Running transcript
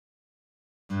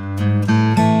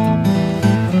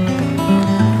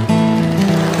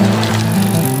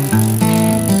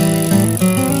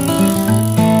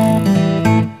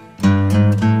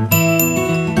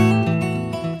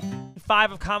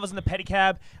Convos in the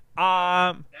Pedicab.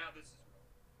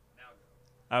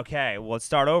 Okay, well, let's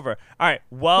start over. All right,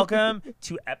 welcome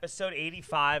to episode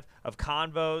 85 of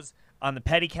Convos on the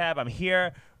Pedicab. I'm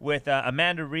here with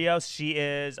Amanda Rios. She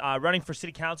is running for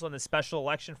city council in the special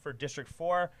election for District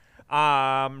 4.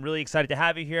 I'm really excited to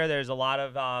have you here. There's a lot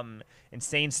of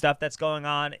insane stuff that's going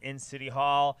on in City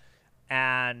Hall,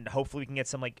 and hopefully we can get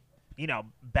some,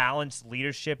 balanced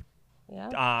leadership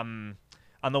on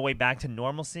the way back to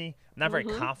normalcy. I'm not very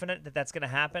confident that that's going to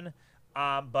happen,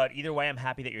 but either way, I'm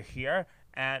happy that you're here.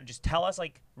 And just tell us,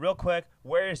 real quick,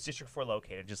 where is District 4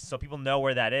 located? Just so people know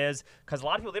where that is. Because a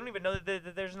lot of people, they don't even know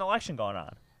that there's an election going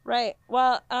on. Right.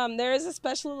 Well, there is a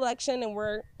special election, and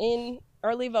we're in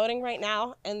early voting right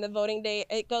now. And the voting day,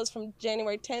 it goes from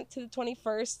January 10th to the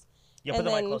 21st. Yeah, put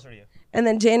the mic closer to you. And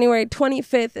then January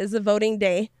 25th is the voting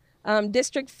day.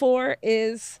 District 4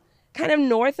 is kind of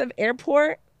north of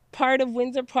Airport, part of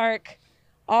Windsor Park,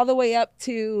 all the way up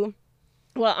to,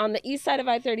 on the east side of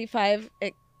I-35,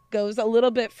 it goes a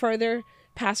little bit further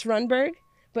past Runberg,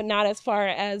 but not as far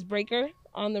as Breaker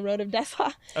on the road of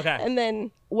Dessau. Okay. And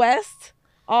then west,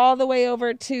 all the way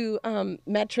over to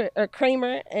Metro or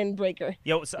Kramer and Breaker.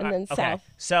 And then south.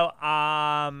 So,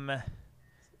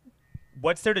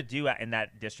 what's there to do in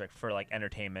that district for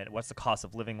entertainment? What's the cost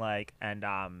of living like? And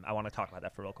I want to talk about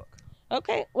that for real quick.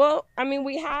 Okay. Well, I mean,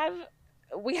 we have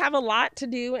a lot to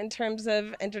do in terms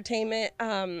of entertainment.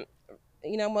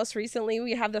 Most recently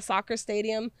we have the soccer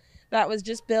stadium that was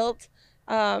just built,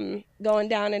 going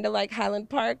down into Highland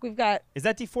Park. We've got. Is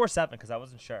that D47? Because I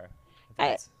wasn't sure.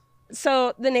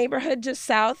 So the neighborhood just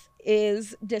south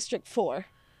is District 4.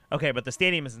 Okay, but the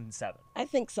stadium is in 7. I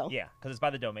think so. Yeah, because it's by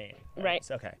the Domain. Right.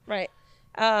 Okay. Right.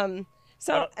 Besides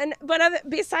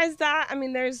that, I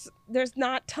mean, there's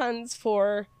not tons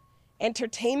for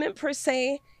entertainment per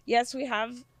se. Yes, we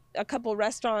have a couple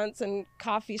restaurants and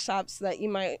coffee shops that you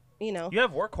might, You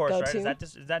have Workhorse, right? To.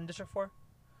 Is that in District 4?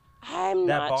 I'm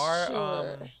that not bar,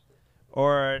 sure.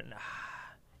 Or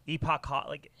Epoch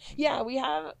Yeah, we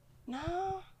have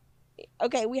no.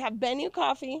 Okay, we have Bennu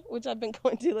Coffee, which I've been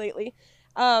going to lately.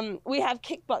 We have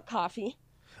Kick Butt Coffee.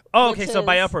 Oh, okay. So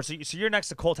by Upper, so you're next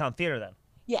to Cold Town Theater then.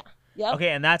 Yeah. Yep. Okay,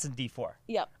 and that's in D4.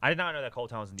 Yep. I did not know that Cold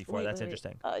Town was in D4. That's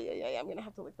interesting. Oh yeah. I'm gonna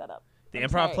have to look that up. The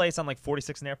Improv place on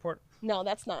 46 in Airport? No,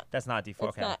 that's not. That's not D4.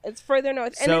 It's not. It's further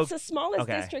north, and it's the smallest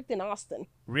Okay. district in Austin.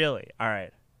 Really? All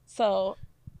right. So,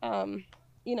 It's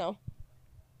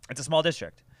a small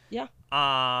district. Yeah.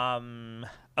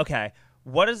 Okay.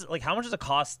 What is how much does it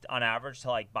cost on average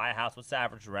to buy a house? What's the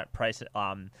average rent price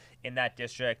in that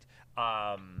district?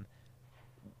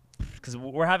 Because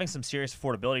we're having some serious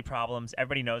affordability problems.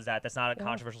 Everybody knows that. That's not a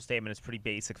controversial statement. It's a pretty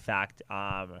basic fact.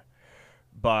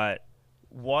 But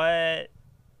what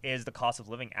is the cost of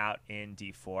living out in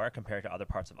D4 compared to other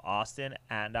parts of Austin?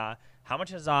 And how much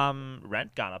has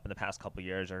rent gone up in the past couple of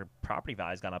years, or property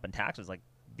values gone up, and taxes?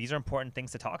 These are important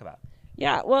things to talk about.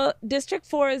 Yeah, well, District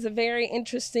 4 is a very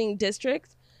interesting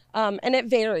district, and it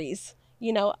varies.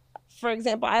 For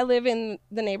example, I live in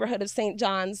the neighborhood of St.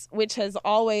 John's, which has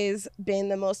always been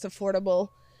the most affordable,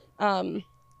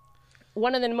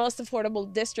 one of the most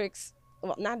affordable districts,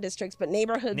 well, not districts, but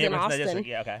neighborhoods in Austin.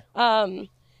 Yeah, okay.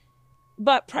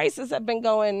 But prices have been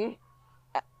going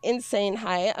insane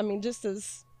high. I mean, just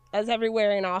as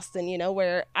everywhere in Austin,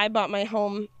 where I bought my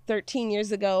home 13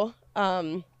 years ago,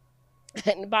 and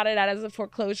bought it out as a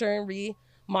foreclosure and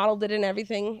remodeled it and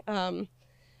everything,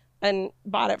 and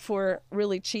bought it for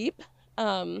really cheap.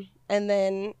 And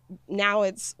then now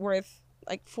it's worth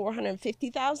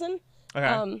 $450,000.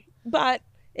 Okay. But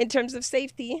in terms of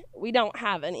safety, we don't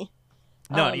have any.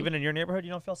 No, even in your neighborhood,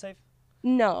 you don't feel safe?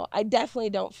 No, I definitely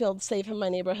don't feel safe in my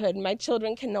neighborhood. My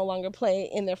children can no longer play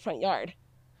in their front yard.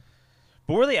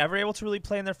 But were they ever able to really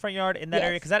play in their front yard in that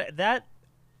area? Because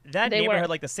that neighborhood,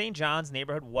 were. the St. John's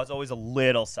neighborhood, was always a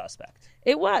little suspect.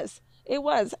 It was.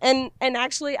 And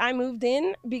actually I moved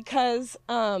in because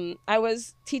I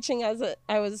was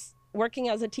working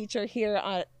as a teacher here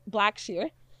at Blackshear.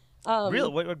 Really?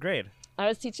 What grade? I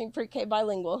was teaching pre-K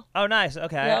bilingual. Oh, nice.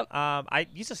 Okay. Yep. I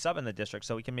used to sub in the district,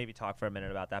 so we can maybe talk for a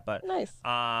minute about that. But nice.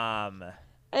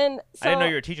 And so, I didn't know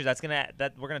you were a teacher.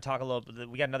 We're gonna talk a little bit.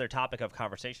 We got another topic of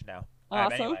conversation now.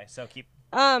 Awesome. Anyway, so keep.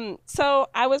 So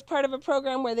I was part of a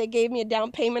program where they gave me a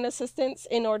down payment assistance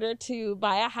in order to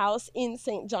buy a house in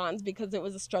St. John's because it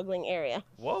was a struggling area.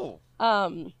 Whoa.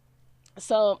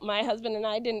 So my husband and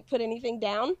I didn't put anything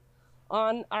down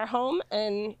on our home,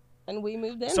 and we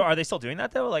moved in. So are they still doing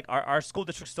that though? Are school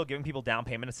districts still giving people down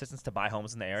payment assistance to buy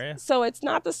homes in the area? So it's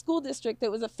not the school district;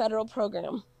 it was a federal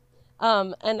program.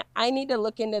 And I need to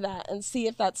look into that and see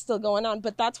if that's still going on.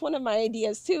 But that's one of my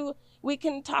ideas too. We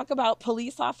can talk about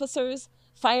police officers,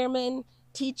 firemen,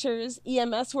 teachers,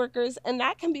 EMS workers. And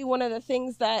that can be one of the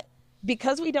things that,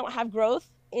 because we don't have growth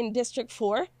in District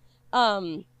 4,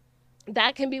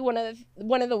 that can be one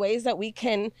of the ways that we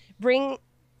can bring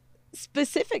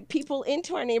specific people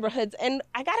into our neighborhoods. And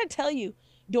I got to tell you,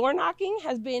 door knocking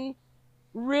has been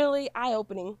really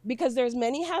eye-opening because there's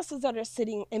many houses that are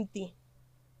sitting empty.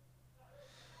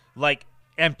 Like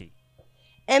empty.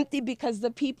 Empty because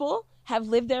the people have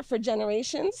lived there for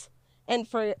generations, and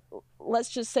for, let's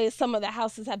just say, some of the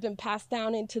houses have been passed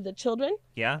down into the children.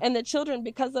 Yeah. And the children,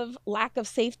 because of lack of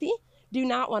safety, do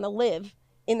not want to live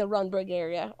in the Runberg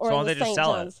area or So in they the just St.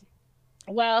 sell it? John's.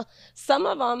 Well, some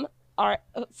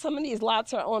of these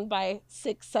lots are owned by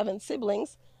 6, 7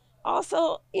 siblings.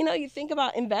 Also, you think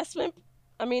about investment.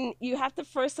 I mean, you have to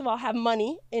first of all have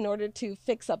money in order to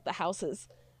fix up the houses.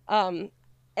 And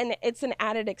it's an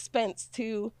added expense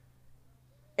to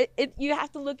it. You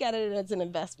have to look at it as an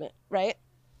investment, right?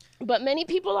 But many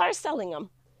people are selling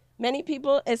them. Many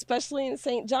people, especially in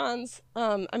St. John's,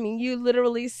 I mean, you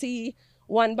literally see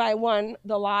one by one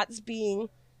the lots being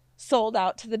sold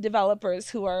out to the developers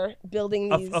who are building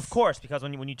these. Of course, because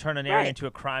when you turn an area Right. into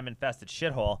a crime-infested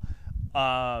shithole,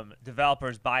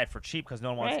 developers buy it for cheap because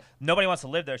Right. nobody wants to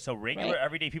live there. So regular, Right.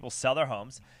 everyday people sell their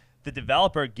homes. The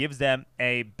developer gives them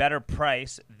a better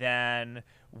price than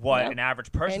what Yep. an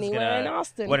average person's Anywhere in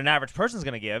Austin.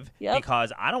 gonna give. Yep.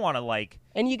 Because I don't want to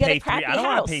And you get pay a crappy I don't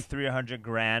want house. to pay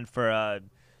 $300,000 for a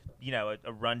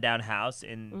rundown house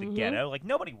in the ghetto. Like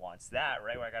nobody wants that,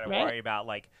 right? Where I got to Right. worry about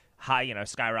like high,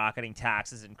 skyrocketing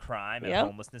taxes and crime and Yep.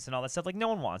 homelessness and all that stuff. Like no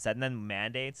one wants that. And then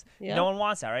mandates. Yep. No one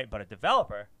wants that, right? But a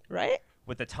developer Right?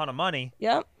 with a ton of money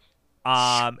Yep.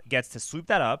 gets to swoop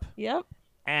that up, Yep.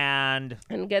 and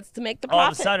And gets to make the all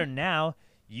profit. of a sudden now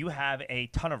you have a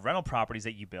ton of rental properties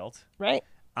that you built. Right?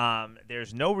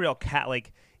 There's no real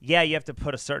you have to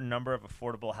put a certain number of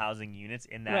affordable housing units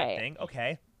in that Right. thing.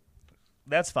 Okay,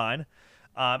 that's fine,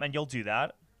 and you'll do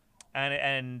that,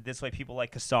 and this way people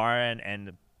like Kassar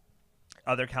and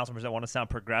other council members that want to sound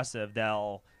progressive,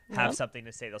 they'll have Yep. something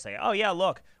to say. They'll say, "Oh yeah,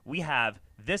 look, we have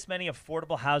this many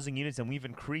affordable housing units, and we've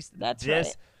increased That's this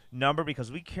right. number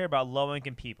because we care about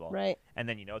low-income people." Right. And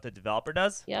then you know what the developer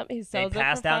does? Yep. He They sells it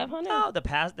pass for down. 500. No,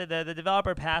 the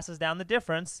developer passes down the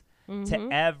difference to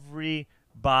Mhm.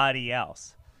 everybody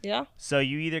else. Yeah. So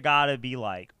you either gotta be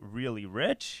like really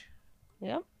rich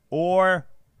Yep. or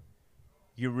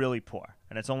you're really poor,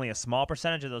 and it's only a small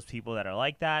percentage of those people that are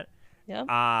like that. Yep.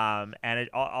 And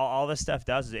all this stuff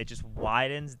does is it just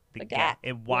widens the The gap. gap.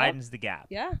 It widens the gap.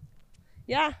 Yeah.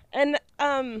 Yeah. And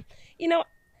I'm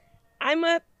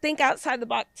a think outside the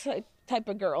box type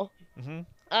of girl. Mhm.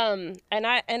 And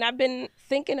I've been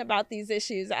thinking about these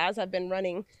issues as I've been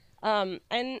running. And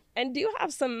do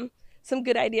have some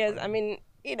good ideas. I mean,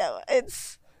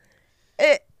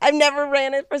 I've never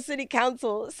ran it for city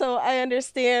council, so I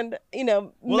understand, Well, many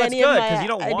that's good of my because you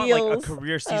don't want ideals. like a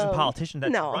career seasoned politician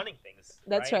that's no. running things.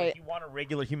 That's right. right. Like, you want a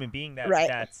regular human being Right.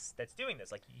 that's doing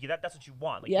this. Like that's what you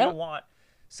want. Like Yep. you don't want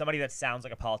somebody that sounds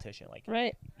like a politician. Like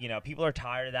Right. people are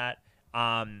tired of that.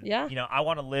 Yeah. I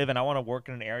want to live and I want to work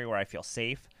in an area where I feel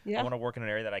safe. Yeah. I want to work in an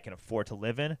area that I can afford to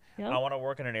live in. Yep. I want to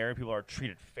work in an area where people are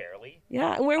treated fairly.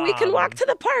 Yeah. And where we can walk to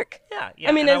the park. Yeah.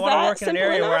 I mean, and I is want to that work in an simple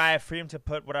area where enough? I have freedom to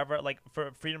put whatever, like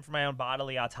for freedom for my own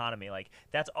bodily autonomy. Like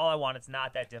that's all I want. It's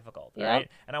not that difficult, Yep.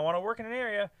 right? And I want to work in an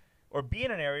area or be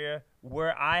in an area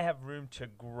where I have room to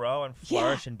grow and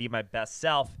flourish and be my best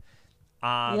self.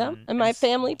 Yeah. And my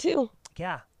family too.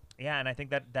 Yeah. Yeah. And I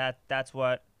think that's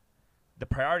what the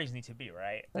priorities need to be,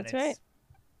 right? That's and it's, right.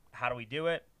 How do we do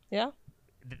it? Yeah.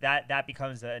 That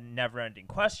becomes a never-ending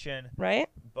question. Right.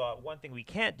 But one thing we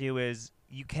can't do is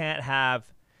you can't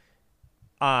have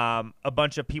a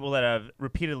bunch of people that have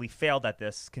repeatedly failed at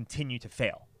this continue to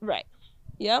fail. Right.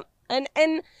 Yep.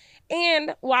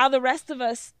 And while the rest of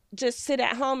us just sit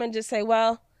at home and just say,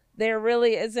 well, there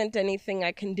really isn't anything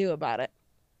I can do about it.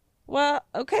 Well,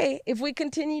 okay, if we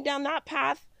continue down that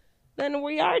path, then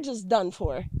we are just done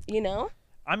for,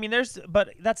 I mean, but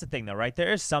that's the thing, though, right?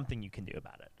 There is something you can do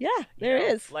about it. Yeah, You there know?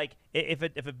 is. Like if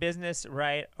a business,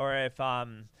 right, or if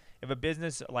a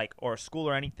business like or a school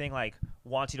or anything like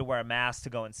wants you to wear a mask to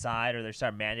go inside, or they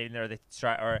start mandating it, or they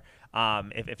try, or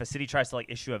if a city tries to like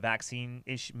issue a vaccine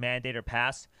mandate or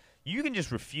pass, you can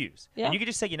just refuse. Yeah. And you can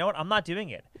just say, you know what, I'm not doing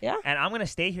it. Yeah. And I'm gonna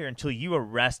stay here until you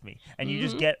arrest me. And you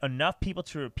just Mhm. get enough people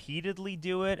to repeatedly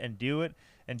do it and do it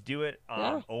and do it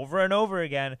Yeah. over and over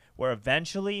again, where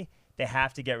eventually they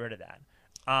have to get rid of that.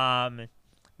 I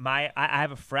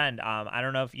have a friend. I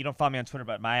don't know if you don't follow me on Twitter,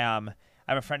 but I have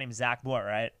a friend named Zach Moore,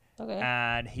 right? Okay.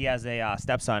 And he has a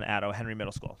stepson at O'Henry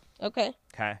Middle School. Okay.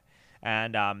 Okay.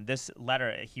 And this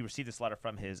letter, he received this letter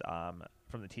from his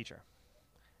from the teacher,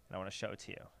 and I want to show it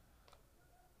to you.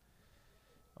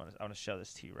 I want to show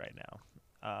this to you right now.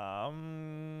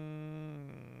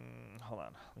 Hold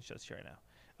on. Let me show this to you right now.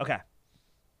 Okay.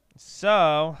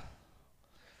 So,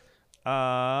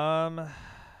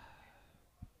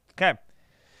 okay.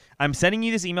 I'm sending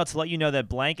you this email to let you know that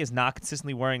blank is not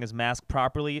consistently wearing his mask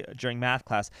properly during math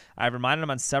class. I've reminded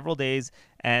him on several days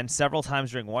and several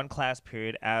times during one class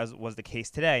period, as was the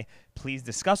case today. Please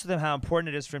discuss with him how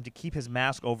important it is for him to keep his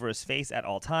mask over his face at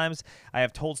all times. I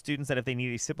have told students that if they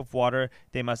need a sip of water,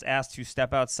 they must ask to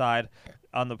step outside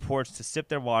on the porch to sip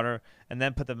their water and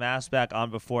then put the mask back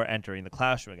on before entering the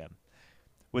classroom again.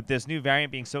 With this new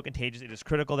variant being so contagious, it is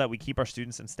critical that we keep our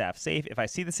students and staff safe. If I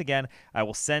see this again, I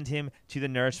will send him to the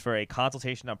nurse for a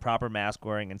consultation on proper mask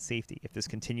wearing and safety. If this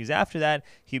continues after that,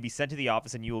 he'll be sent to the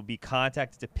office and you will be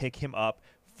contacted to pick him up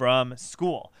from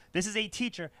school. This is a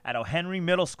teacher at O'Henry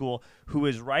Middle School who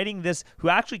is writing this, who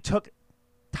actually took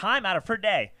time out of her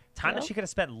day, time that she could have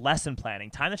spent lesson planning,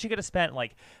 time that she could have spent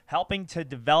like helping to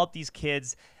develop these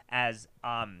kids as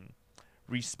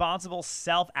responsible,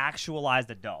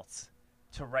 self-actualized adults,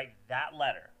 to write that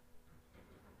letter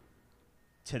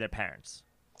to their parents.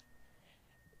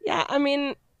 Yeah, I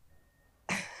mean,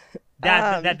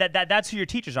 that's who your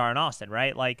teachers are in Austin,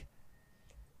 right? Like,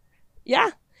 yeah,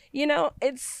 you know,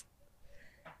 it's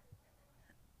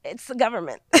the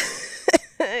government.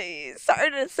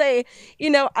 Sorry to say, you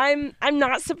know, I'm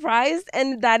not surprised,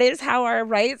 and that is how our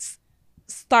rights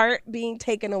start being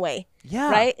taken away. Yeah,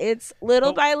 right. It's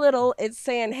little by little. It's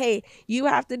saying, hey, you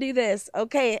have to do this,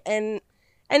 okay, and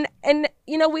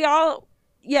you know, we all,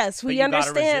 yes, we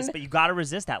understand, but you gotta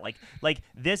resist that. Like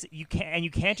this, you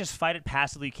can't just fight it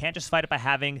passively. You can't just fight it by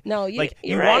having you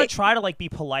right. Want to try to like be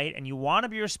polite, and you want to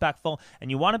be respectful, and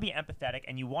you want to be empathetic,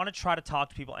 and you want to try to talk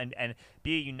to people and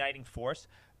be a uniting force.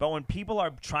 But when people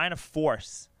are trying to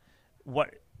force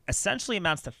what essentially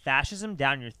amounts to fascism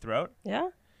down your throat,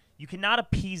 you cannot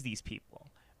appease these people,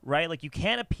 right? Like, you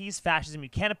can't appease fascism, you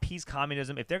can't appease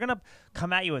communism. If they're gonna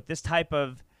come at you with this type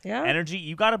of energy,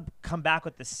 you got to come back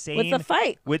with the same,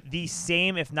 with the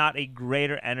same, if not a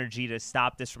greater energy to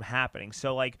stop this from happening.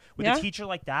 So like with a teacher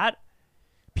like that,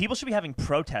 people should be having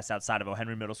protests outside of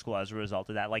O'Henry Middle School as a result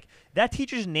of that. Like, that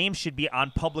teacher's name should be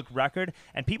on public record,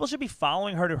 and people should be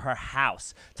following her to her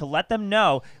house to let them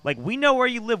know, like, we know where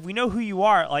you live, we know who you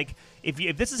are. Like,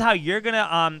 if this is how you're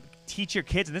gonna teach your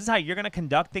kids, and this is how you're gonna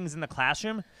conduct things in the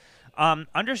classroom,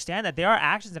 understand that there are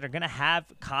actions that are going to have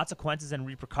consequences and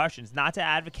repercussions. Not to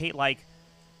advocate, like,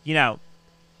 you know,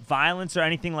 violence or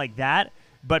anything like that,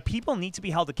 but people need to be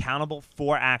held accountable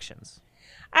for actions.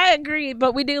 I agree,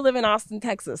 but we do live in Austin,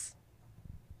 Texas.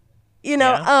 You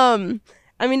know,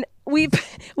 I mean, we've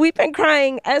been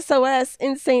crying SOS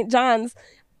in St. John's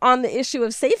on the issue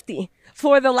of safety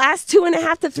for the last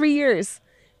 2.5 to 3 years.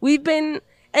 We've been,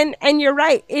 and you're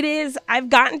right, it is, I've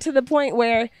gotten to the point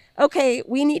where, okay,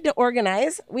 we need to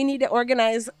organize. We need to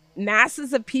organize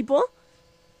masses of people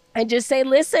and just say,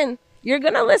 listen, you're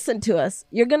going to listen to us.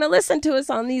 You're going to listen to us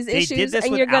on these issues. They did this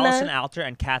with Allison Alter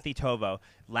and Kathy Tovo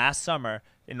last summer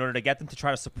in order to get them to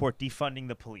try to support defunding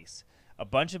the police. A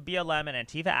bunch of BLM and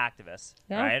Antifa activists,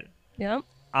 right? Yep.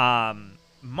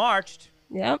 Marched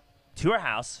Yep. to her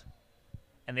house,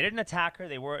 and they didn't attack her.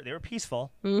 They were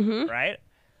peaceful, Mm-hmm. right?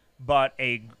 But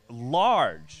a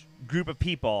large group of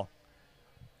people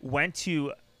went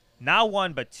to not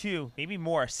one but two, maybe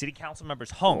more, city council members'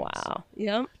 homes. Wow.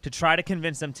 Yep. To try to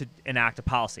convince them to enact a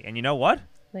policy. And you know what?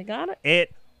 They got it.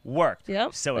 It worked.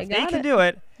 Yep. So if they can do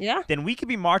it, yeah, then we could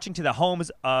be marching to the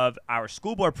homes of our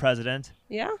school board president,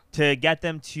 yeah, to get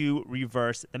them to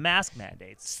reverse the mask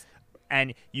mandates.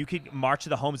 And you could march to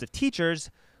the homes of teachers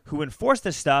who enforce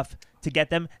this stuff to get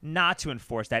them not to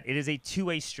enforce that. It is a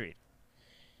two-way street.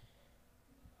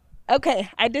 Okay,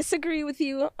 I disagree with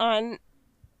you on,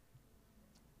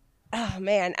 oh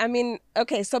man, I mean,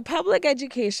 okay, so public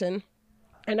education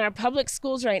and our public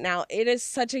schools right now, it is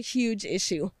such a huge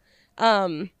issue.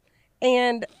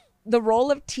 And the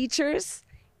role of teachers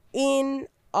in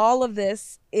all of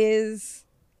this is,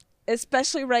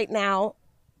 especially right now,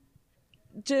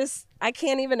 just, I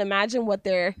can't even imagine what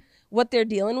they're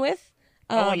dealing with.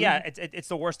 Oh yeah, it's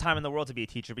the worst time in the world to be a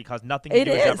teacher because nothing you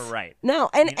do is ever right. No,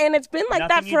 and it's been like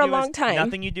that for a long time.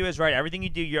 Nothing you do is right. Everything you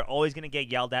do, you're always going to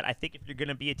get yelled at. I think if you're going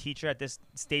to be a teacher at this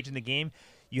stage in the game,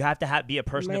 you have to be a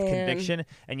person of conviction,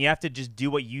 and you have to just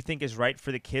do what you think is right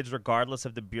for the kids, regardless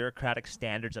of the bureaucratic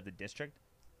standards of the district.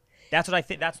 That's what I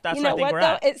think. That's what I think we're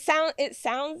at. It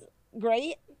sounds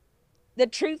great. The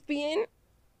truth being,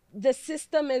 the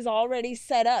system is already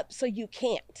set up, so you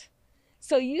can't.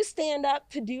 So you stand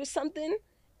up to do something,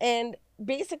 and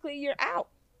basically you're out.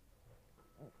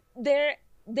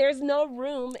 there's no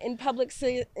room in public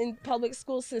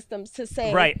school systems to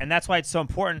say Right, and that's why it's so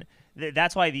important.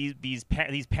 That's why these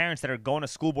parents that are going to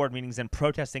school board meetings and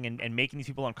protesting and making these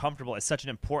people uncomfortable is such an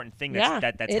important thing that's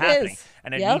it happening, is.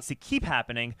 and it Yep. needs to keep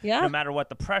happening Yeah. no matter what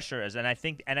the pressure is. And I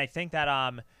think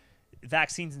that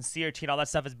vaccines and CRT and all that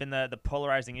stuff has been the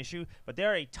polarizing issue, but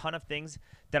there are a ton of things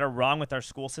that are wrong with our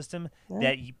school system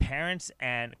that parents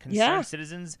and concerned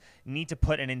citizens need to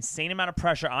put an insane amount of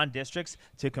pressure on districts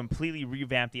to completely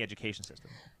revamp the education system.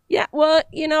 Yeah, well,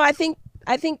 I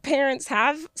think parents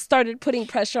have started putting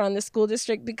pressure on the school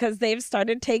district because they've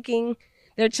started taking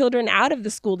their children out of the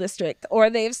school district, or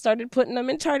they've started putting them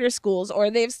in charter schools, or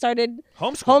they've started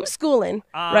homeschooling,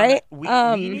 right? We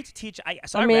need to teach. I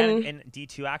ran in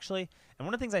D2 actually, and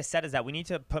one of the things I said is that we need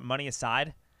to put money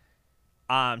aside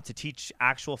to teach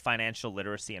actual financial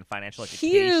literacy and financial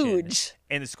education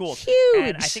in the schools. Huge.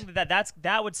 And I think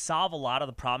that would solve a lot of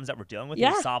the problems that we're dealing with. It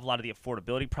would solve a lot of the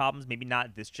affordability problems. Maybe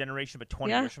not this generation, but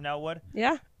 20 years from now it would.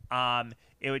 Yeah.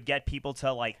 It would get people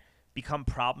to become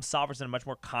problem solvers in a much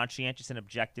more conscientious and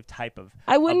objective type of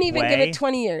I wouldn't even give way. it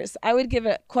 20 years. I would give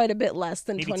it quite a bit less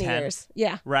than Maybe 20 10. years.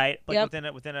 Yeah. Right?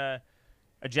 Within a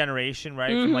generation,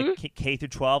 right? From K through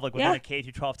 12, within a K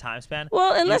through 12 time span.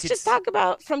 Well, and let's just talk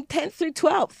about from 10th through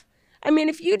 12th. I mean,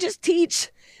 if you just teach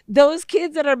those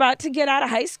kids that are about to get out of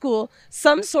high school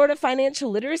some sort of financial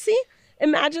literacy,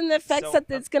 imagine the effects that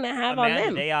it's going to have on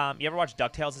them. You ever watch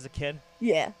DuckTales as a kid?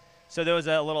 Yeah. So there was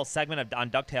a little segment on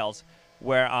DuckTales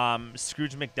where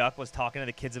Scrooge McDuck was talking to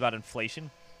the kids about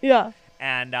inflation. Yeah.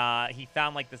 And he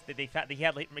found this.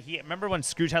 Remember when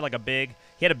Scrooge had a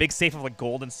big safe of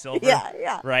gold and silver.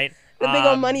 Yeah. Right. The big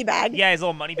old money bag. Yeah, his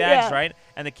little money bags, right?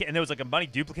 And there was a money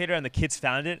duplicator, and the kids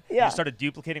found it. Yeah. And started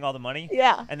duplicating all the money.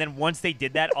 Yeah. And then once they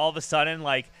did that, all of a sudden,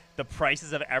 the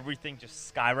prices of everything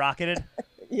just skyrocketed.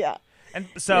 Yeah. And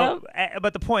so,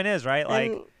 but the point is, right?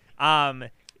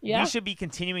 Yeah. we should be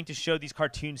continuing to show these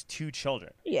cartoons to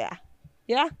children. Yeah.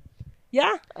 Yeah.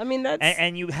 Yeah. I mean, that's.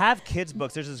 And you have kids'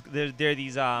 books. There are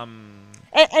these.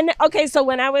 And okay, so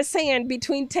when I was saying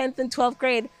between 10th and 12th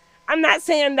grade, I'm not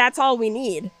saying that's all we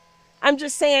need. I'm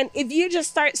just saying if you just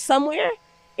start somewhere,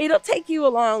 it'll take you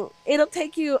along. It'll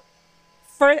take you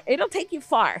far,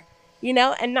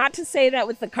 and not to say that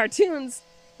with the cartoons.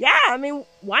 Yeah, I mean,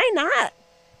 why not?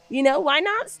 Why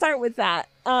not start with that?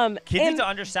 Kids need to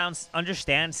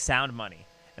understand sound money,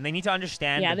 and they need to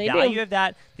understand the value of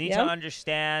that. They need to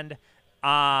understand.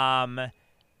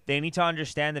 They need to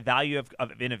understand the value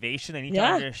of innovation. They need to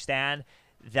understand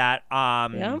that.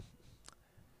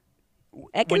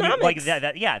 Economics.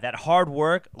 That hard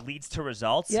work leads to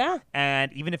results. Yeah.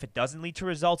 And even if it doesn't lead to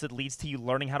results, it leads to you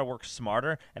learning how to work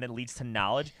smarter, and it leads to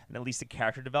knowledge, and it leads to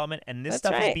character development. And this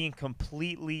stuff is being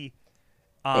completely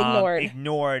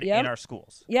ignored in our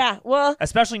schools. Yeah. Well,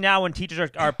 especially now when teachers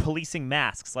are policing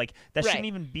masks. That shouldn't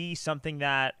even be something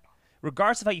that,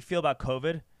 regardless of how you feel about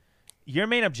COVID, your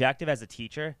main objective as a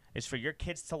teacher is for your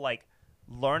kids to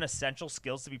learn essential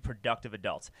skills to be productive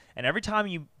adults. And every time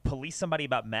you police somebody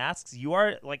about masks, you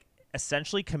are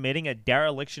essentially committing a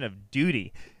dereliction of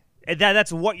duty. And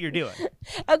that's what you're doing.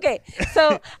 Okay,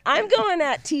 so I'm going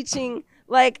at teaching.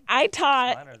 I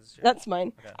taught. That's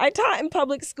mine. Okay. I taught in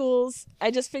public schools.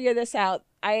 I just figured this out.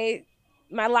 My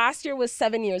last year was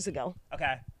 7 years ago.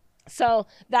 Okay. So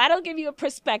that'll give you a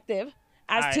perspective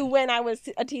as to when I was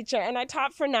a teacher, and I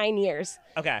taught for 9 years.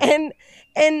 Okay.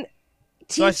 And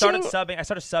so I started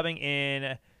subbing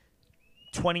in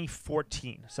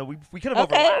 2014. So we could have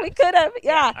overlapped. Okay, we could have.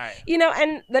 Yeah. All right.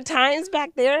 And the times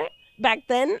back then,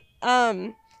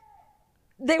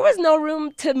 there was no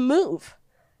room to move.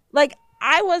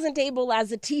 I wasn't able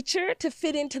as a teacher to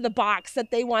fit into the box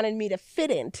that they wanted me to fit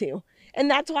into.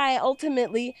 And that's why I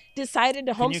ultimately decided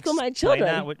to homeschool my children.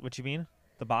 Can you explain that? What you mean?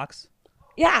 The box?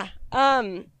 Yeah.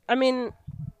 I mean,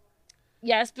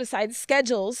 yes, besides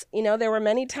schedules, there were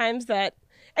many times that,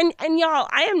 and y'all,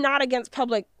 I am not against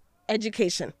public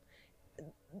education.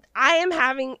 I am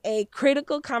having a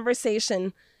critical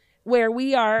conversation where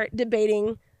we are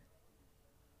debating,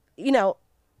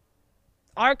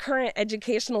 our current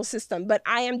educational system, but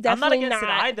I am definitely I'm not against it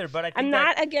either, but I think I'm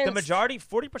not against the majority,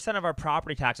 40% of our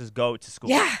property taxes go to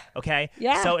schools. Yeah. Okay?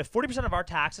 Yeah. So if 40% of our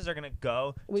taxes are going to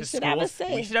go to schools, have a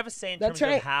say. We should have a say in terms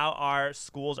of how our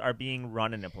schools are being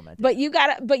run and implemented. But you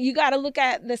gotta look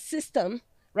at the system,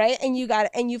 right? And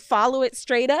you follow it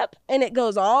straight up, and it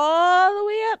goes all the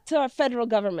way up to our federal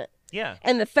government. Yeah.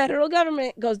 And the federal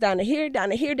government goes down to here, down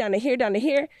to here, down to here, down to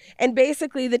here. And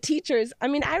basically the teachers, I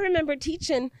mean, I remember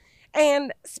teaching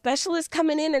and specialists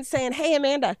coming in and saying, hey,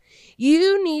 Amanda,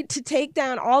 you need to take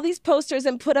down all these posters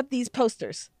and put up these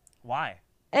posters. Why?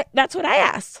 That's what I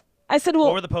asked. I said, What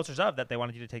well, were the posters of that they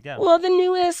wanted you to take down? well, the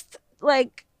newest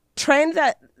like trend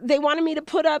that they wanted me to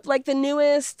put up, like the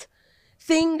newest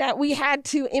thing that we had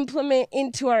to implement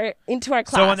into our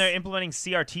class. So when they're implementing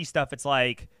CRT stuff, it's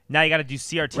like now you got to do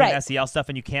CRT Right. and SEL stuff,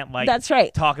 and you can't like That's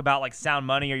right. talk about like sound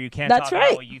money, or you can't That's talk about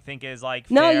right. what you think is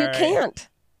like No, fair. you can't.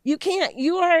 You can't.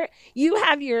 You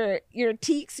have your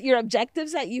TEKS, your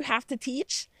objectives that you have to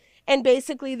teach, and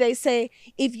basically they say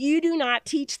if you do not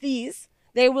teach these,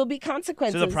 there will be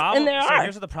consequences. So the problem, and there so are.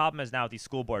 here's what the problem is now with these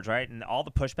school boards, right? And all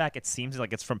the pushback, it seems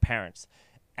like it's from parents,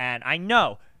 and I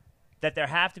know that there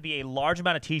have to be a large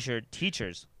amount of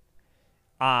teachers,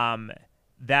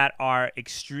 that are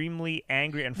extremely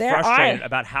angry and There frustrated are.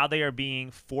 about how they are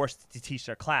being forced to teach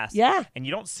their class. Yeah. And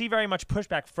you don't see very much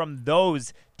pushback from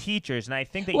those teachers. And I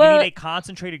think that you Well- need a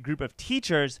concentrated group of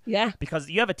teachers Yeah. because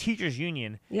you have a teachers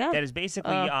union Yeah. that is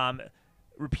basically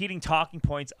repeating talking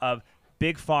points of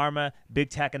big pharma,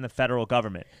 big tech, and the federal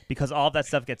government because all of that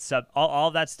stuff gets all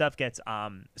of that stuff gets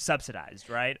subsidized,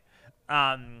 right?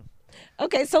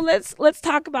 Okay, so let's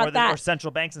talk about Or that. central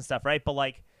banks and stuff, right? But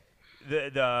like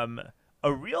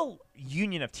a real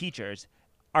union of teachers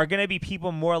are going to be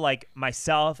people more like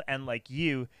myself and like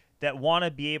you that want to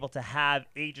be able to have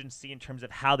agency in terms of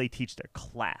how they teach their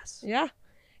class. Yeah.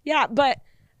 Yeah, but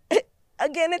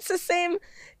again, it's the same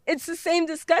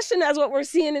discussion as what we're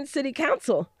seeing in city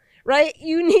council, right?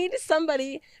 You need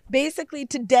somebody basically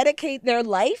to dedicate their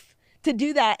life to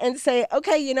do that and say,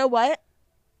 okay, you know what?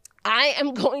 I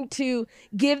am going to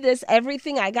give this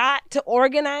everything I got to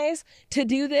organize, to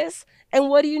do this. And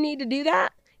what do you need to do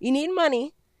that? You need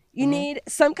money. You need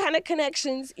some kind of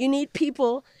connections. You need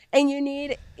people, and you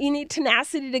need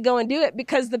tenacity to go and do it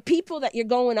because the people that you're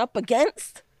going up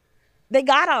against, they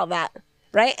got all that,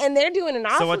 right? And they're doing an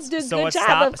awful good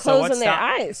job of closing their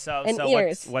eyes and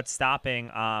ears. What's stopping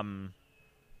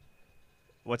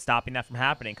that from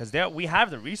happening? Because we have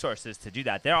the resources to do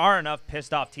that. There are enough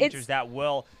pissed off teachers that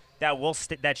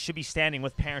should be standing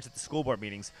with parents at the school board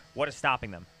meetings. What is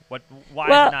stopping them? Why is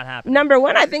it not happening? Number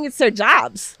one, I think it's their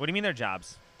jobs. What do you mean their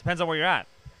jobs? Depends on where you're at.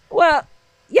 Well,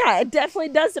 yeah, it definitely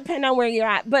does depend on where you're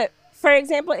at. But for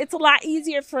example, it's a lot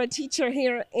easier for a teacher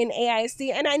here in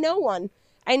AISD, and I know one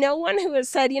who has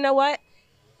said, you know what,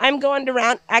 I'm going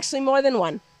to actually more than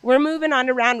one. We're moving on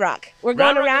to Round Rock. We're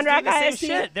going to Round Rock the same ISD.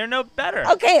 shit. They're no better.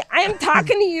 Okay, I am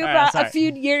talking to you All right, about a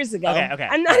few years ago. Okay.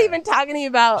 I'm not even talking to you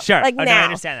about like okay, now. I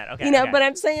understand that. Okay, okay. But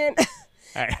I'm saying,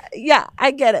 All right. yeah,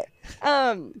 I get it.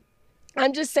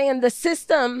 I'm just saying the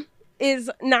system is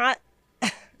not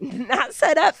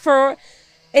set up for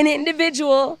an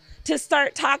individual to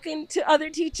start talking to other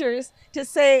teachers to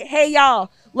say, hey,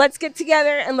 y'all, let's get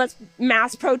together and let's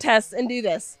mass protest and do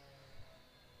this.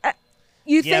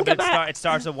 Think about it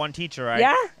starts with one teacher, right?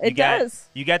 Yeah, it does.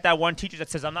 You get that one teacher that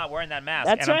says, I'm not wearing that mask.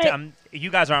 That's and right. You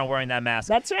guys aren't wearing that mask.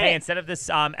 That's right. Hey, instead of this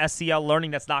SCL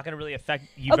learning that's not going to really affect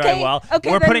you Okay, very well,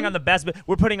 okay, we're then- putting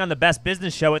on the best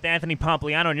business show with Anthony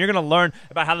Pompliano, and you're going to learn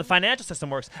about how the financial system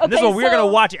works. And this is Okay, what we're going so-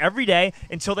 to watch every day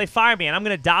until they fire me, and I'm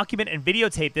going to document and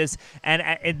videotape this. And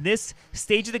in this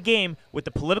stage of the game, with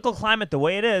the political climate the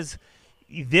way it is,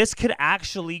 this could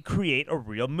actually create a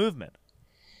real movement.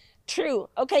 True.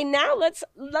 Okay, now let's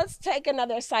take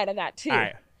another side of that too. All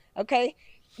right. Okay,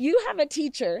 you have a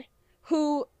teacher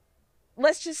who,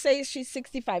 let's just say she's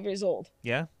 65 years old.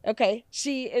 Yeah? Okay,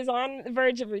 she is on the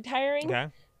verge of retiring.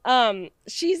 Okay.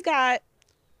 She's got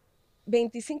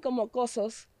 25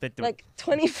 mocosos, But the- like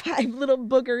 25 little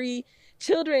boogery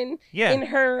children Yeah. in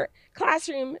her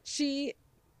classroom. She,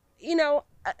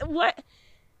 what,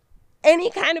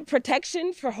 any kind of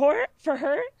protection for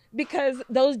her, because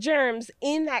those germs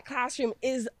in that classroom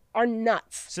are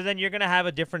nuts. So then you're going to have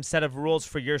a different set of rules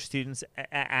for your students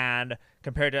and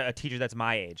compared to a teacher that's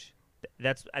my age.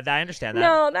 I understand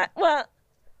that. No,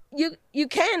 you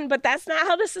can, but that's not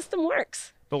how the system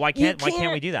works. But why can't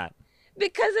we do that?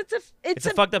 Because It's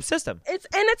a fucked up system.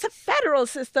 It's a federal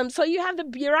system. So you have the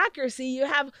bureaucracy. You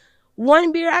have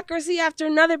one bureaucracy after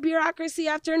another bureaucracy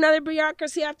after another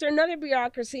bureaucracy after another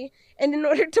bureaucracy. And in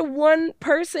order to one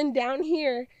person down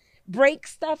here break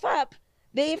stuff up,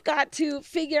 they've got to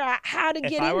figure out how to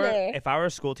get in there. If I were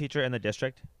a school teacher in the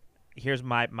district, here's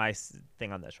my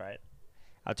thing on this, right?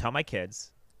 I'll tell my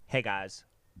kids, hey guys,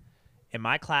 in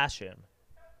my classroom,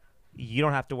 you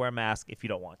don't have to wear a mask if you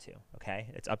don't want to, okay?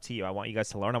 It's up to you. I want you guys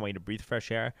to learn. I want you to breathe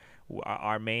fresh air.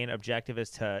 Our main objective is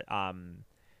to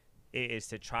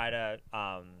try to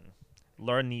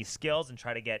learn these skills and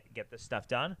try to get this stuff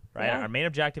done, right? Yeah. Our main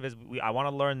objective is I want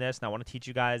to learn this and I want to teach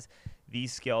you guys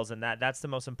these skills, and that's the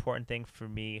most important thing for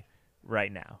me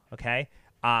right now, okay?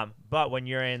 But when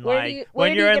you're in Where do you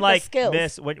get the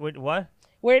skills? what?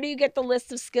 Where do you get the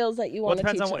list of skills that you Well, want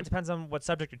to teach them? it depends on what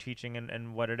subject you're teaching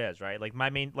and what it is, right? Like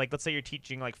let's say you're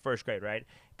teaching like first grade, right?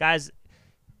 Guys,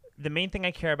 the main thing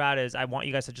I care about is I want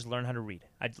you guys to just learn how to read.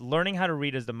 Learning how to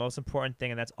read is the most important thing,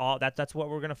 and that's all. That's what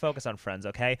we're gonna focus on, friends.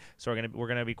 Okay, so we're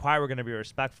gonna be quiet. We're gonna be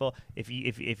respectful. If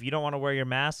you don't want to wear your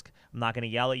mask, I'm not gonna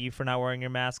yell at you for not wearing your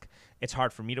mask. It's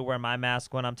hard for me to wear my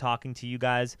mask when I'm talking to you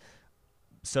guys.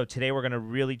 So today we're going to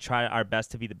really try our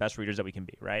best to be the best readers that we can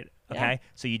be, right? Okay? Yeah.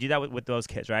 So you do that with those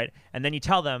kids, right? And then you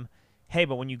tell them, hey,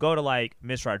 but when you go to like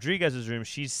Miss Rodriguez's room,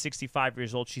 she's 65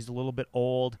 years old. She's a little bit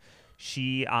old.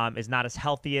 She is not as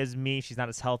healthy as me. She's not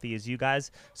as healthy as you guys.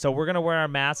 So we're going to wear our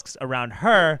masks around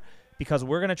her because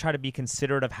we're going to try to be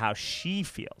considerate of how she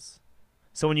feels.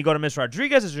 So when you go to Miss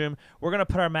Rodriguez's room, we're going to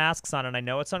put our masks on, and I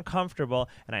know it's uncomfortable,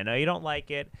 and I know you don't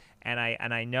like it, and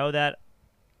I know that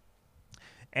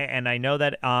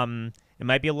it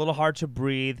might be a little hard to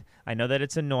breathe. I know that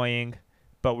it's annoying,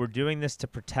 but we're doing this to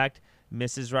protect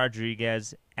Mrs.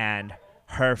 Rodriguez and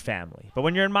her family. But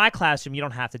when you're in my classroom, you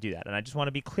don't have to do that. And I just want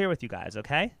to be clear with you guys,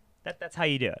 okay? That's how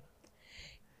you do it.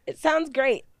 It sounds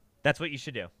great. That's what you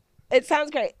should do. It sounds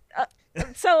great.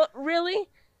 So really,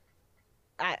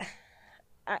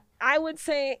 I would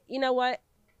say, you know what?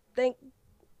 Thank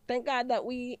God that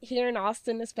we here in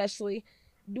Austin, especially,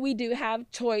 we do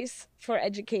have choice for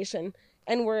education,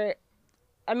 and I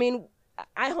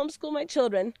homeschool my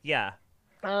children. Yeah.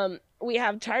 We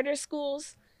have charter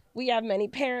schools. We have many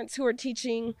parents who are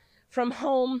teaching from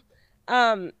home.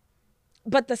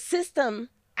 But the system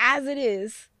as it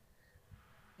is,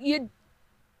 you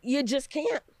just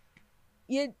can't.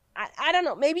 I don't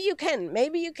know. Maybe you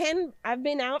can. I've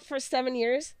been out for 7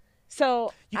 years.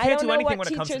 So you can't do anything what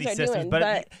when it comes to these systems,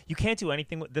 but you can't do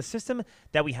anything. The system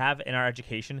that we have in our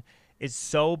education is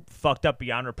so fucked up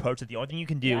beyond reproach that the only thing you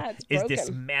can do is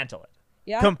dismantle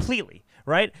it completely,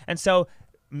 right? And so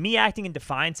me acting in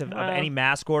defiance of any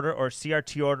mask order or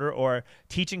CRT order or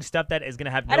teaching stuff that is going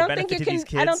to have no benefit to these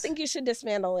kids. I don't think you should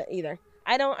dismantle it either.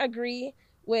 I don't agree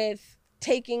with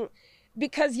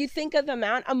because you think of the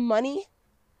amount of money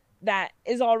that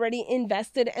is already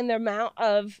invested and the amount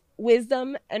of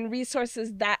wisdom and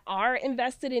resources that are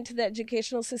invested into the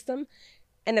educational system,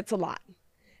 and it's a lot.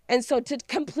 And so to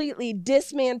completely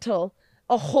dismantle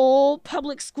a whole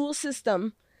public school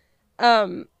system,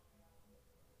 it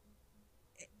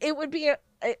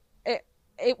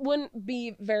wouldn't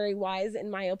be very wise, in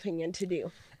my opinion, to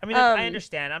do. I mean, I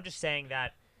understand. I'm just saying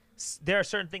that there are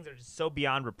certain things that are just so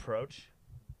beyond reproach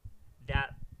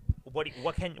that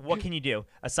what can you do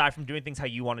aside from doing things how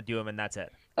you want to do them, and that's it.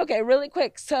 Okay, really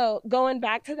quick. So going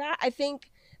back to that, I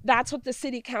think that's what the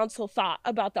city council thought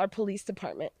about our police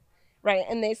department, right?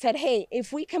 And they said, hey,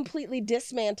 if we completely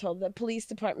dismantle the police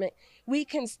department, we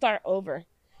can start over.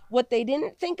 What they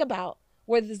didn't think about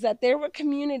was that there are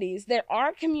communities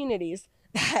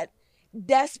that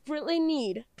desperately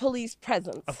need police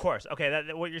presence. Of course.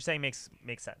 Okay, what you're saying makes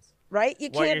sense. Right? You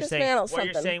can't dismantle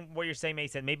something. What you're saying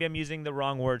makes sense. Maybe I'm using the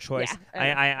wrong word choice.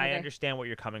 Yeah, I understand where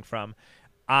you're coming from.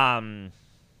 I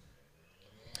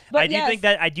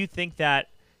do think that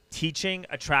teaching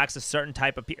attracts a certain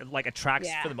type of people, like attracts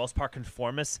for the most part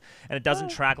conformists, and it doesn't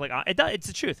attract like it's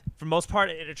the truth. For the most part,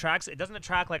 it doesn't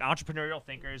attract like entrepreneurial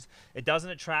thinkers. It doesn't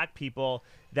attract people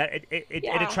that it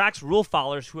attracts rule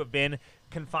followers who have been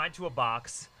confined to a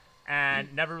box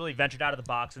and never really ventured out of the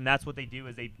box, and that's what they do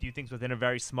is they do things within a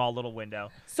very small little window.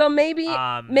 So maybe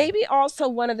also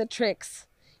one of the tricks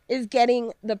is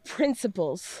getting the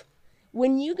principals.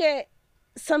 When you get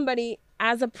somebody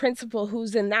as a principal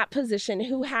who's in that position,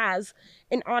 who has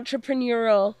an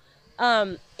entrepreneurial,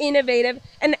 innovative,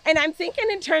 and I'm thinking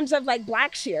in terms of like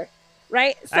Blackshear,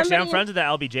 right? Actually, I'm friends with the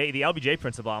LBJ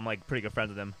principal. I'm like pretty good friends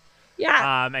with him.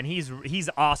 Yeah. And he's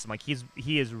awesome. Like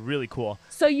he is really cool.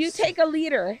 So you take a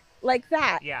leader like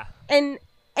that. Yeah. And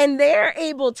they're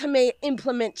able to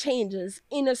implement changes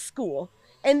in a school,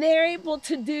 and they're able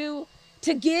to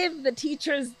give the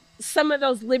teachers some of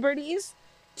those liberties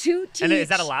to teach. And is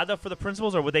that allowed though for the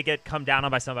principals, or would they get come down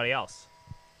on by somebody else?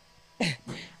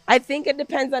 I think it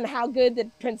depends on how good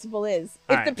the principal is.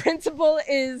 If the principal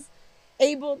is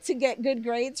able to get good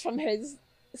grades from his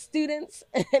students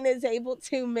and is able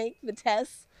to make the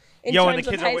tests in terms when the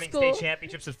kids of are winning state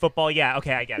championships in football, yeah,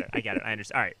 okay, I get it, I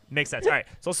understand. All right, makes sense. All right,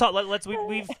 so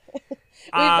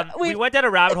we went down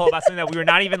a rabbit hole about something that we were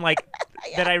not even like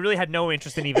that I really had no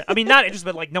interest in even. I mean, not interest,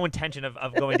 but like no intention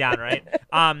of going down. Right?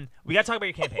 We got to talk about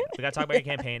your campaign. We got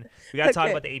to talk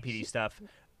about the APD stuff.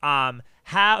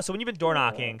 So when you've been door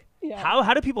knocking,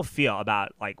 how do people feel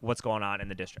about like what's going on in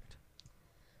the district?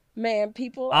 Man,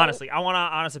 people. Honestly, I want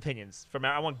honest opinions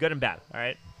I want good and bad. All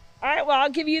right. All right. Well, I'll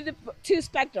give you the two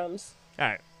spectrums. All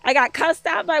right. I got cussed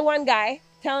out by one guy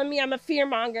telling me I'm a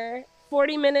fearmonger.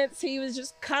 40 minutes, he was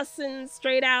just cussing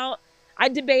straight out. I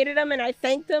debated him and I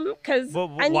thanked him because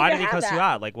I need why to did he have cuss that. you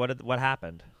out? Like, what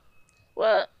happened?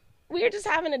 Well, we were just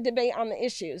having a debate on the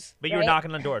issues. But you were right?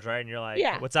 knocking on doors, right? And you're like,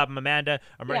 Yeah. "What's up? I'm Amanda.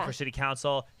 I'm running Yeah. for city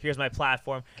council. Here's my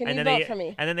platform." Can and you then vote they for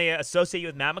me? and then they associate you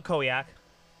with Matt McCoyak,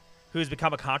 who's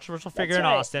become a controversial figure in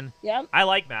right. Austin. Yep. I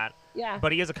like Matt, Yeah.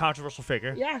 but he is a controversial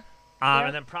figure. Yeah. Yeah.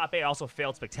 And then Prop A also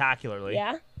failed spectacularly.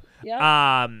 Yeah.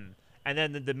 Yeah. And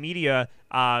then the media,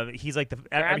 he's like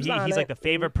Grabs on he's it. like the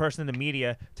favorite person in the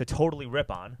media to totally rip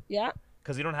on. Yeah.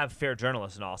 Because we don't have fair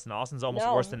journalists in Austin. Austin's almost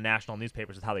No. worse than national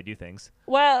newspapers with how they do things.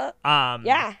 Well,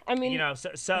 Yeah, I mean, you know,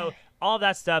 so all of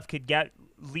that stuff could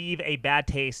leave a bad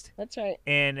taste that's right.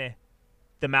 in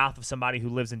the mouth of somebody who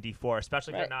lives in D4,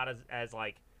 especially if Right. they're not as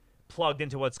like plugged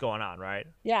into what's going on, right?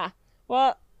 Yeah.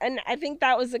 Well, and I think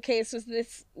that was the case with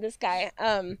this guy.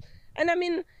 And I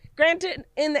mean, granted,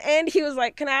 in the end, he was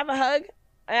like, "Can I have a hug?"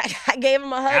 I gave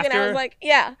him a hug, and I After? was like,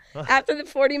 "Yeah." After the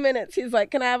 40 minutes, he's like,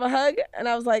 "Can I have a hug?" And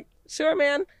I was like, "Sure,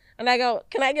 man." And I go,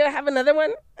 "Can I have another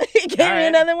one?" He gave All me right.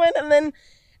 another one, and then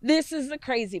this is the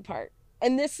crazy part,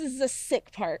 and this is the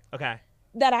sick part, Okay.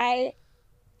 that I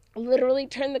literally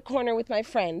turned the corner with my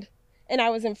friend, and I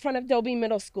was in front of Dobie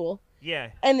Middle School,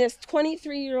 Yeah. and this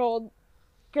 23-year-old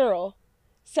girl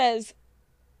says,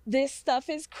 "This stuff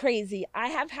is crazy. I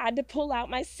have had to pull out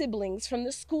my siblings from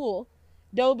the school,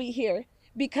 Dobie here,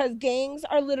 because gangs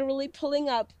are literally pulling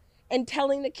up and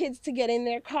telling the kids to get in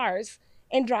their cars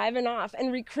and driving off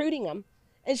and recruiting them."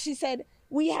 And she said,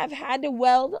 "We have had to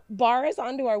weld bars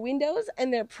onto our windows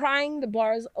and they're prying the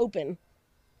bars open."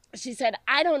 She said,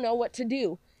 "I don't know what to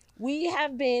do. We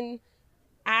have been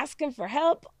asking for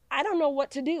help. I don't know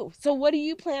what to do. So what do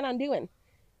you plan on doing?"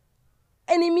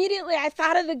 And immediately I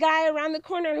thought of the guy around the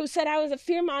corner who said I was a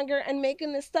fearmonger and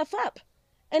making this stuff up.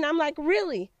 And I'm like,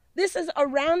 really? This is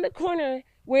around the corner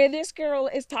where this girl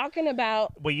is talking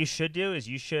about. What you should do is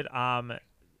you should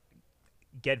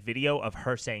get video of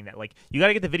her saying that. Like, you got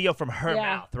to get the video from her Yeah.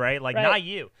 mouth, right? Like, Right. not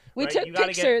you. We right? took You gotta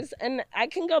pictures, and I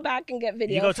can go back and get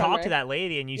video. You go from talk her. to that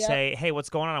lady and you Yep. say, "Hey, what's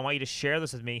going on? I want you to share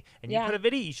this with me." And you Yeah. put a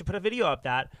video. You should put a video of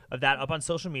that up on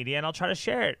social media, and I'll try to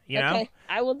share it. You Okay, know.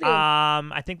 I will do.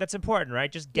 I think that's important, right?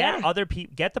 Just get Yeah.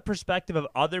 get the perspective of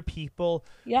other people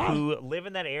Yeah. who live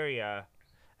in that area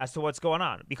as to what's going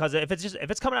on. Because if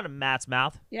it's coming out of Matt's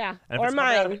mouth, Yeah, and if or it's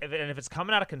coming out mine. of, if it's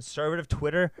coming out of conservative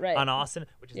Twitter Right. on Austin,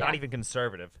 which is not Yeah. even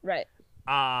conservative, Right.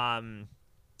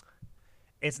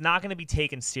 it's not going to be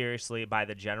taken seriously by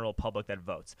the general public that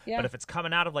votes. Yeah. But if it's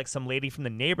coming out of like some lady from the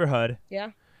neighborhood,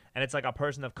 Yeah. and it's like a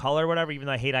person of color or whatever, even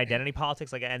though I hate identity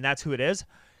politics, like, and that's who it is,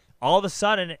 all of a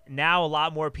sudden now a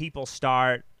lot more people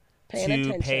start Paying to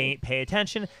attention. pay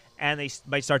attention, and they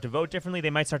might start to vote differently. They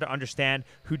might start to understand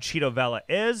who Cheeto Vela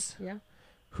is, Yeah.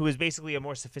 who is basically a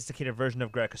more sophisticated version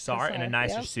of Greg Kassar in a Kassar,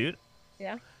 nicer yeah. suit.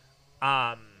 Yeah.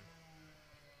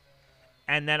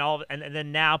 And then and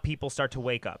then now people start to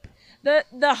wake up.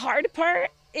 The hard part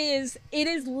is it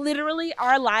is literally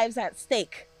our lives at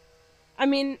stake. I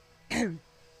mean,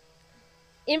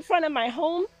 in front of my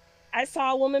home, I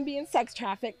saw a woman being sex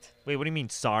trafficked. Wait, what do you mean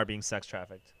SAR being sex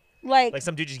trafficked? Like, Like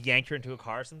some dude just yanked her into a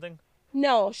car or something?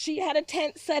 no, she had a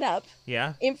tent set up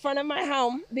Yeah? in front of my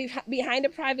home behind a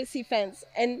privacy fence,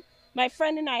 and my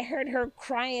friend and I heard her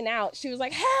crying out. She was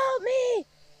like, "Help me!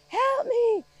 Help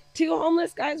me!" Two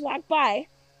homeless guys walk by,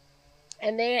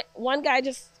 and one guy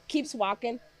just keeps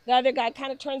walking. The other guy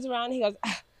kind of turns around, he goes,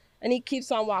 "Ah," and he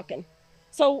keeps on walking.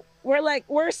 So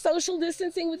we're social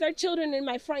distancing with our children in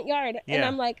my front yard. And Yeah.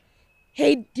 I'm like,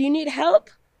 "Hey, do you need help?"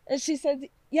 And she says,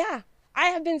 "Yeah, I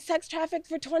have been sex trafficked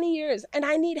for 20 years and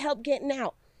I need help getting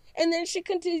out." And then she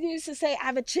continues to say, "I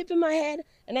have a chip in my head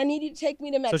and I need you to take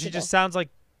me to Mexico." So she just sounds like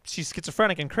she's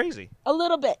schizophrenic and crazy. A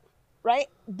little bit, right?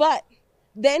 But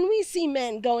then we see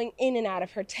men going in and out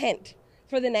of her tent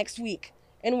for the next week.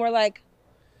 And we're like,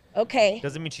 okay.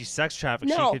 Doesn't mean she's sex trafficked.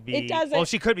 No, She could be. it doesn't. Well,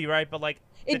 she could be, right? But like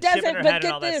the It chip in doesn't, her but head and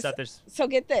get all that this. stuff. There's. So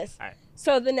get this. All right.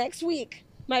 So the next week,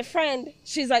 my friend,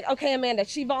 she's like, "Okay, Amanda,"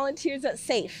 she volunteers at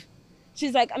SAFE.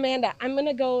 She's like, "Amanda, I'm going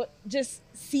to go just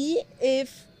see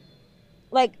if,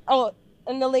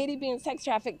 and the lady being sex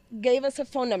trafficked gave us a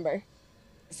phone number.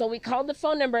 So we called the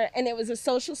phone number, and it was a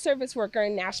social service worker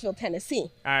in Nashville, Tennessee.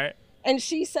 All right. And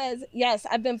she says, "Yes,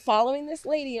 I've been following this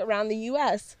lady around the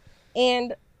U.S.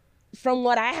 And from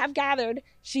what I have gathered,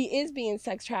 she is being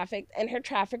sex trafficked and her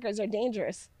traffickers are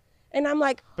dangerous." And I'm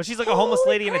like, But she's like a homeless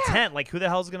 "Holy lady in a crap." tent. Like, who the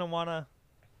hell's gonna wanna?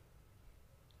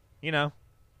 You know.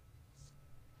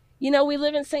 We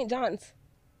live in St. John's.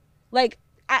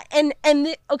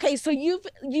 Okay, so you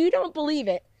don't believe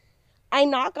it. I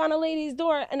knock on a lady's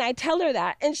door and I tell her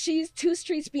that, and she's 2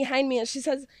 streets behind me, and she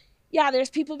says, yeah, there's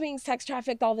people being sex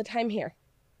trafficked all the time here.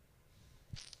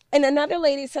 And another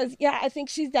lady says, yeah, I think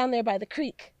she's down there by the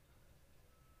creek.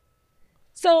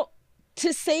 So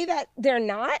to say that they're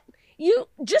not, you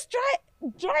just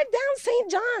drive down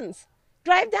St. John's.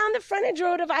 Drive down the frontage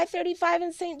road of I-35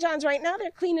 in St. John's. Right now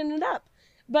they're cleaning it up.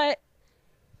 But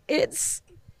it's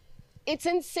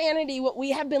insanity what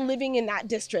we have been living in that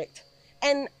district.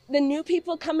 And the new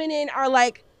people coming in are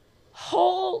like,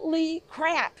 holy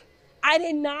crap. I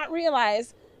did not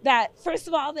realize that, first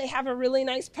of all, they have a really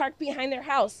nice park behind their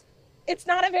house. It's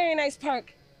not a very nice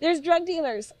park. There's drug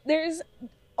dealers. There's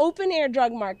open air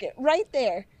drug market right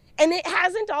there. And it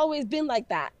hasn't always been like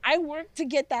that. I worked to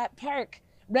get that park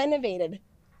renovated.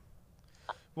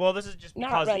 Well, this is just Not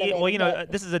because, renovated, well, you know,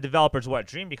 but- this is a developer's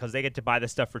dream, because they get to buy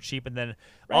this stuff for cheap, and then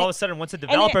all Right. of a sudden, once the it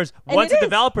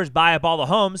developers is. buy up all the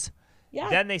homes, Yeah.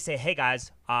 then they say, hey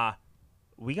guys,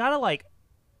 we gotta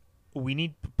we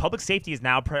need public safety is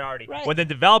now a priority. Right. When the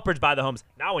developers buy the homes,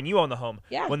 not when you own the home.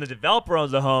 Yeah. When the developer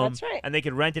owns the home, That's right. and they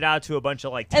can rent it out to a bunch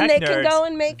of tech And they nerds, can go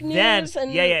and make news. then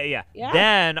And yeah. Yeah.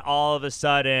 Then all of a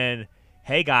sudden,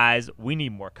 hey guys, we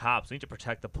need more cops. We need to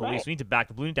protect the police. Right. We need to back.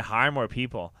 We need to hire more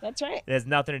people. That's right. It has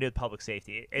nothing to do with public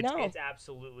safety. No. It's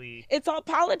absolutely. It's all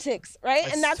politics, right?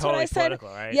 It's And that's what totally I said political,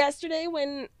 right? yesterday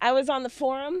when I was on the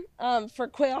forum for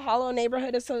Quail Hollow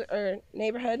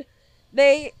neighborhood.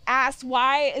 They asked,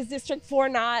 why is District 4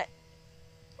 not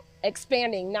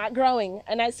expanding, not growing?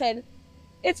 And I said,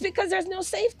 it's because there's no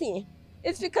safety.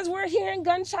 It's because we're hearing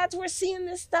gunshots. We're seeing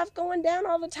this stuff going down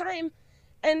all the time.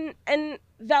 And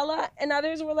Vela and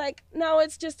others were like, no,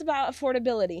 it's just about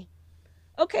affordability.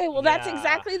 Okay, well, that's Yeah.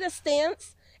 exactly the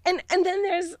stance. And then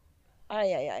there's,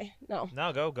 no.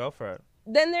 No, go for it.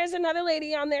 Then there's another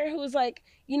lady on there who's like,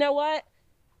 you know what?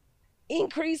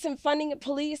 Increase in funding of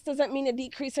police doesn't mean a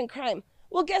decrease in crime.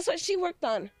 Well, guess what she worked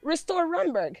on? Restore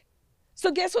Runberg.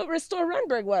 So guess what Restore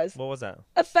Runberg was? What was that?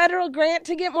 A federal grant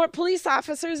to get more police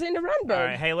officers into Runberg. All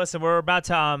right. Hey, listen, we're about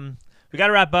to we got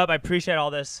to wrap up. I appreciate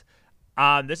all this.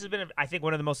 This has been, I think,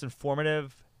 one of the most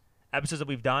informative episodes that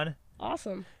we've done.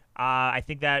 Awesome. I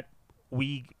think that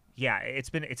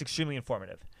it's extremely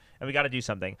informative, and we got to do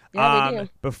something. Yeah, we do.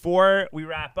 Before we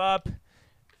wrap up,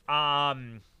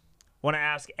 want to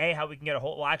ask how we can get a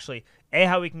hold. Well, actually,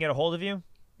 how we can get a hold of you.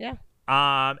 Yeah.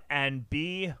 And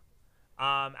B,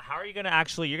 how are you gonna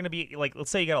actually? You're gonna be like, let's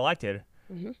say you get elected,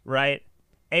 Mm-hmm. right?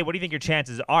 A, what do you think your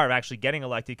chances are of actually getting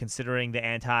elected, considering the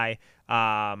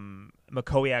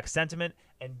anti-Makowiak sentiment?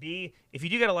 And B, if you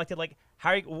do get elected, like,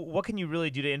 what can you really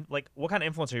do to, what kind of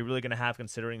influence are you really gonna have,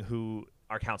 considering who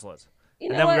our council is? You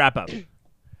And know then we what? wrap up. And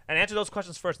answer those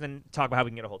questions first, and then talk about how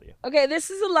we can get a hold of you. Okay, this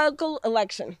is a local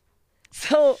election.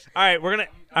 So, All right, All right.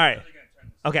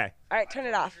 all right, turn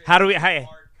it off. How do we? Hey.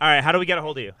 All right. How do we get a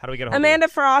hold of you?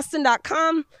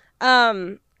 AmandaForAustin.com.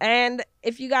 And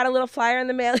if you got a little flyer in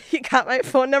the mail, you got my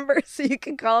phone number, so you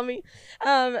can call me,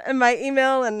 and my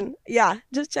email, and yeah,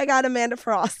 just check out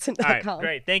AmandaForAustin.com. All right.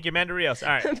 Great. Thank you, Amanda Rios. All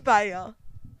right. Bye, y'all.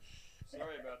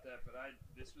 Sorry about that, but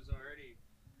this was already.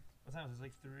 What time is it? It's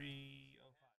like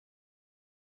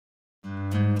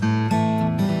 3:05.